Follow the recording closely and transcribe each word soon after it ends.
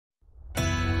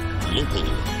local,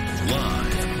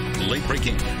 live, late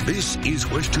breaking. This is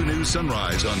WESH 2 News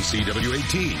Sunrise on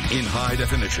CW18 in high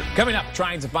definition. Coming up,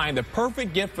 trying to find the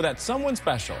perfect gift for that someone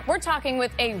special. We're talking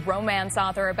with a romance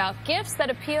author about gifts that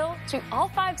appeal to all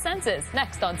five senses.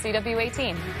 Next on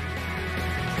CW18.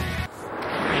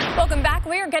 Welcome back.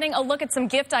 We are getting a look at some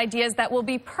gift ideas that will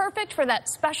be perfect for that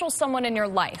special someone in your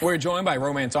life. We're joined by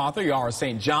romance author Yahrah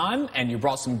St. John, and you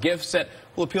brought some gifts that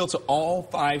will appeal to all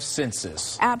five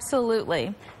senses.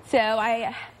 Absolutely. So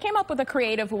I came up with a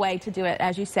creative way to do it,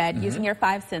 as you said, using your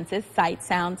five senses: sight,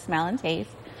 sound, smell, and taste.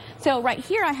 So right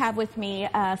here I have with me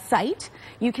sight.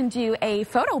 You can do a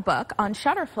photo book on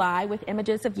Shutterfly with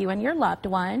images of you and your loved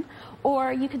one,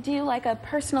 or you could do like a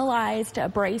personalized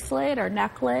bracelet or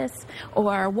necklace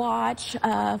or watch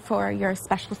for your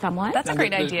special someone. That's a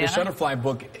great idea. The Shutterfly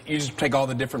book, you just take all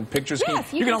the different pictures.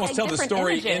 Yes, you can almost tell the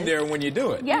story in there when you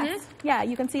do it. Yes, yeah,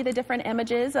 you can see the different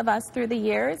images of us through the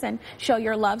years and show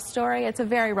your love story. It's a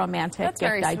very romantic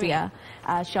gift idea,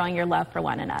 showing your love for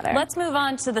one another. Let's move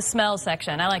on to the smell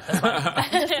section. I like this one.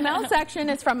 The smell section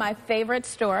is from my favorite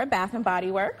store, Bath &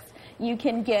 Body Works. You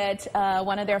can get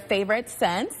one of their favorite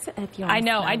scents. If you want I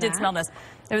know, to I did smell this.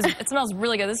 It smells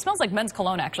really good. This smells like men's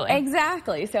cologne, actually.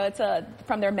 Exactly. So it's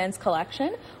from their men's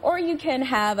collection. Or you can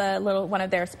have one of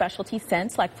their specialty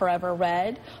scents, like Forever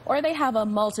Red. Or they have a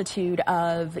multitude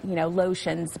of,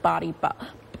 lotions,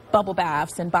 bubble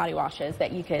baths, and body washes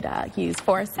that you could use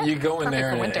for a scent. You go in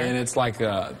there and it's like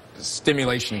a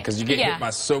stimulation because you get hit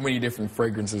by so many different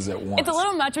fragrances at once. It's a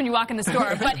little much when you walk in the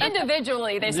store, but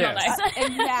individually they smell nice.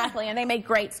 Exactly, and they make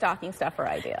great stocking stuffer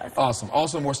ideas. Awesome.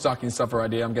 Also more stocking stuffer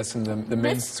idea. I'm guessing the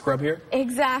men's scrub here?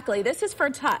 Exactly. This is for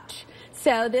touch.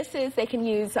 So they can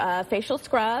use facial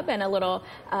scrub and a little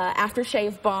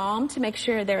aftershave balm to make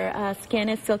sure their skin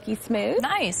is silky smooth.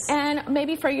 Nice. And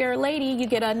maybe for your lady, you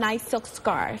get a nice silk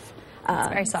scarf. It's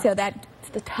very soft. So that's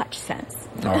the touch sense.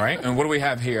 All right. And what do we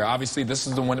have here? Obviously, this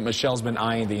is the one that Michelle's been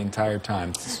eyeing the entire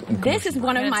time. This is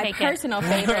one of my personal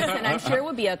favorites, and I'm sure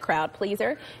will be a crowd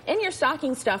pleaser. In your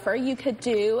stocking stuffer, you could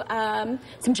do some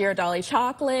Ghirardelli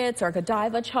chocolates or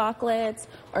Godiva chocolates,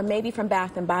 or maybe from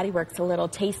Bath & Body Works, a little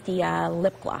tasty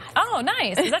lip gloss. Oh,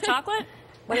 nice. Is that chocolate?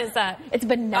 What is that? It's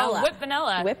vanilla. Oh, whipped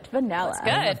vanilla. Whipped vanilla.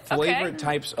 That's good. Flavored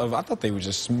types of, I thought they would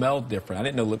just smell different. I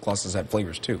didn't know lip glosses had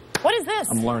flavors too. What is this?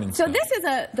 I'm learning So stuff. this is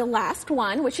the last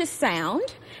one, which is sound.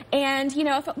 And,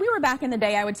 if we were back in the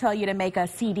day, I would tell you to make a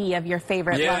CD of your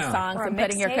favorite love songs and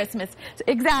put in your Christmas.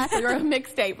 Exactly, or a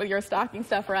mixtape with your stocking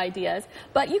stuffer ideas.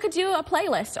 But you could do a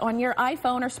playlist on your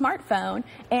iPhone or smartphone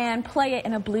and play it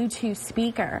in a Bluetooth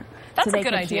speaker. That's so a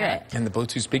good idea. And the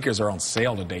Bluetooth speakers are on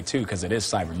sale today too because it is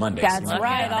Cyber Monday. That's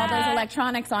right. All those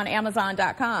electronics on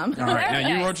Amazon.com. All right. Now,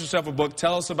 you wrote yourself a book.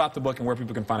 Tell us about the book and where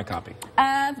people can find a copy.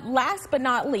 Last but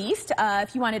not least,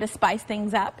 if you wanted to spice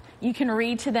things up, you can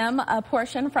read to them a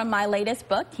portion from my latest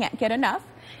book, Can't Get Enough.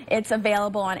 It's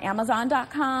available on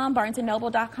Amazon.com,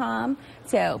 BarnesandNoble.com,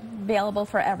 so available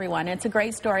for everyone. It's a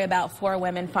great story about 4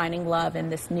 women finding love in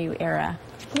this new era.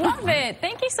 Love it.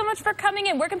 Thank you so much for coming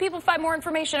in. Where can people find more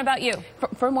information about you?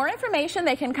 For more information,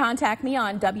 they can contact me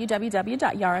on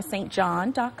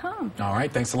www.yahrahstjohn.com. All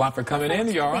right. Thanks a lot for coming in,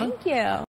 Yahrah. Thank you.